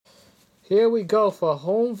Here we go for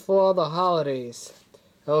Home for the Holidays.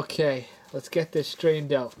 Okay, let's get this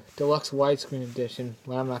straightened out. Deluxe widescreen edition.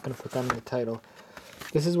 Well, I'm not going to put that in the title.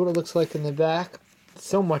 This is what it looks like in the back.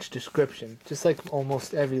 So much description, just like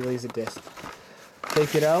almost every Laserdisc.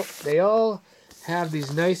 Take it out. They all have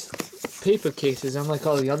these nice paper cases, unlike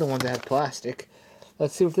all the other ones that have plastic.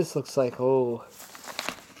 Let's see what this looks like. Oh,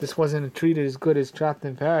 this wasn't treated as good as Trapped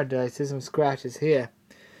in Paradise. There's some scratches here.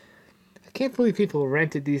 I can't believe people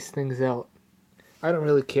rented these things out. I don't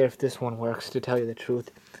really care if this one works, to tell you the truth.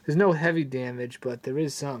 There's no heavy damage, but there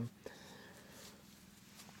is some.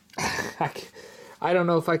 I don't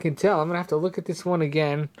know if I can tell. I'm going to have to look at this one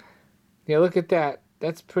again. Yeah, look at that.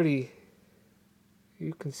 That's pretty...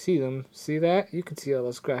 You can see them. See that? You can see all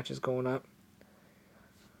those scratches going up.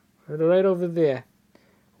 They're right over there.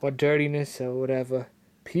 Or dirtiness or whatever.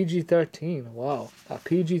 PG-13. Wow. A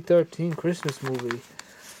PG-13 Christmas movie.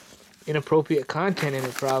 Inappropriate content in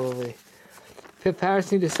it, probably.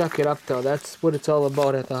 Parents need to suck it up, though. That's what it's all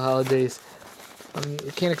about at the holidays. I mean,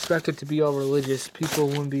 you can't expect it to be all religious. People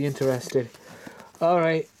wouldn't be interested.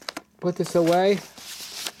 Alright. Put this away.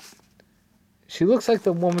 She looks like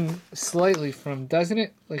the woman slightly from, doesn't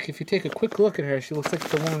it? Like, if you take a quick look at her, she looks like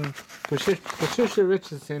the woman, Patricia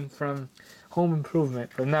Richardson from Home Improvement,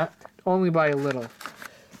 but not only by a little.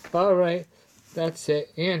 Alright, that's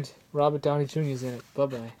it. And Robert Downey Jr. is in it.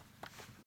 Bye-bye.